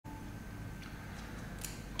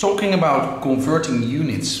Talking about converting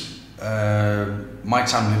units might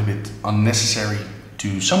sound a little bit unnecessary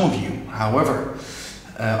to some of you. However,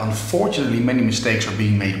 unfortunately many mistakes are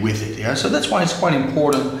being made with it. Yeah? So that's why it's quite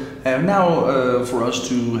important now for us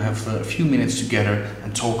to have a few minutes together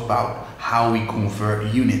and talk about how we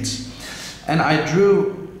convert units. And I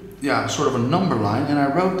drew sort of a number line, and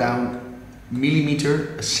I wrote down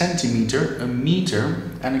millimeter, a centimeter, a meter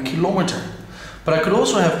and a kilometer. But I could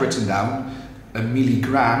also have written down a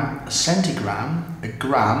milligram, a centigram, a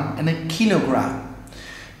gram and a kilogram.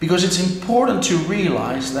 Because it's important to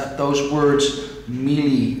realize that those words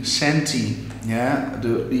milli, centi,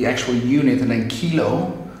 the actual unit, and then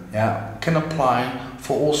kilo, can apply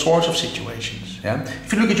for all sorts of situations.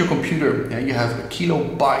 If you look at your computer, you have a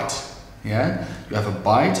kilobyte. You have a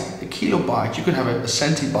byte, a kilobyte. You could have a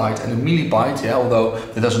centibyte and a millibyte, although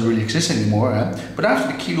that doesn't really exist anymore. But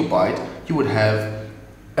after the kilobyte, you would have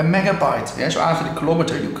a megabyte. So after the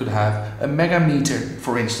kilometer, you could have a megameter,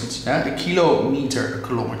 for instance. A kilometer, a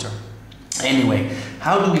kilometer. Anyway,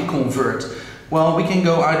 how do we convert? Well, we can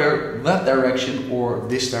go either that direction or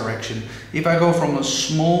this direction. If I go from a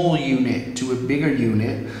small unit to a bigger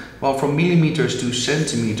unit, well, from millimeters to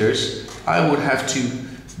centimeters, I would have to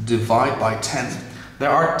divide by 10. There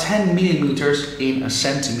are 10 millimeters in a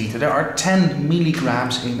centimeter. There are 10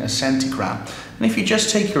 milligrams in a centigram. And if you just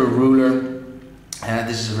take your ruler,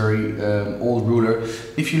 this is a very old ruler.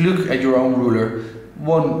 If you look at your own ruler,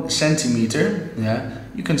 1 centimeter,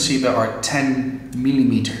 you can see there are 10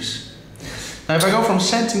 millimeters. Now if I go from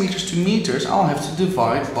centimeters to meters, I'll have to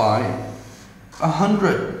divide by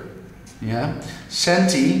 100.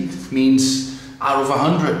 Centi means out of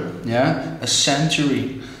 100. A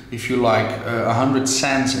century, if you like, 100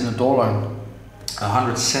 cents in a dollar,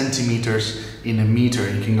 100 centimeters in a meter.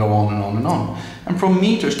 You can go on and on and on. And from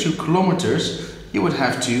meters to kilometers, you would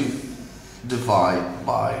have to divide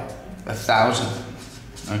by 1,000.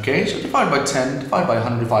 Okay, so divide by 10, divide by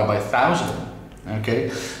 100, divide by 1,000. Okay,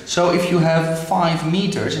 so if you have 5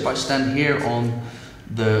 meters, if I stand here on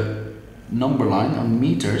the number line on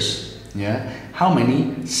meters, how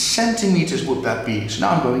many centimeters would that be? So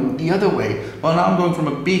now I'm going the other way. Well, now I'm going from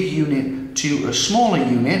a big unit to a smaller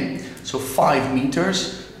unit. So 5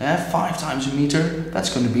 meters, 5 times a meter, that's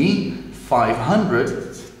going to be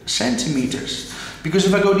 500 centimeters. Because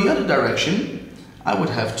if I go the other direction, I would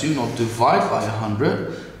have to not divide by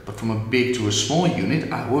 100, but from a big to a small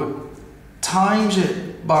unit, I would times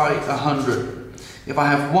it by 100. If I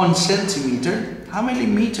have 1 centimeter, how many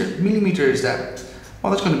millimeter is that?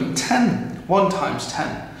 Well, that's going to be 10. 1 times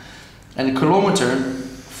 10. And a kilometer,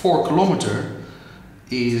 4 kilometer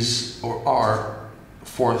is, or are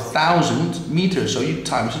 4,000 meters. So you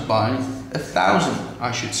times it by 1,000,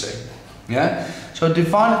 I should say. So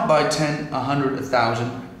divide it by 10, 100,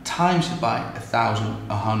 1,000, times it by 1,000,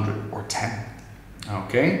 100, or 10.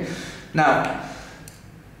 Okay. Now,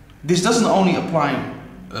 this doesn't only apply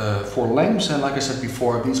for lengths, and like I said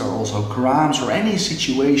before, these are also grams, or any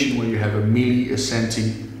situation where you have a milli, a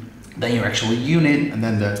centi, then your actual unit, and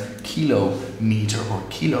then the kilometer or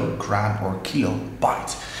kilogram or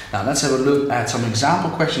kilobyte. Now let's have a look at some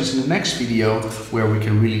example questions in the next video where we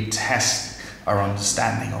can really test our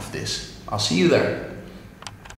understanding of this. I'll see you there.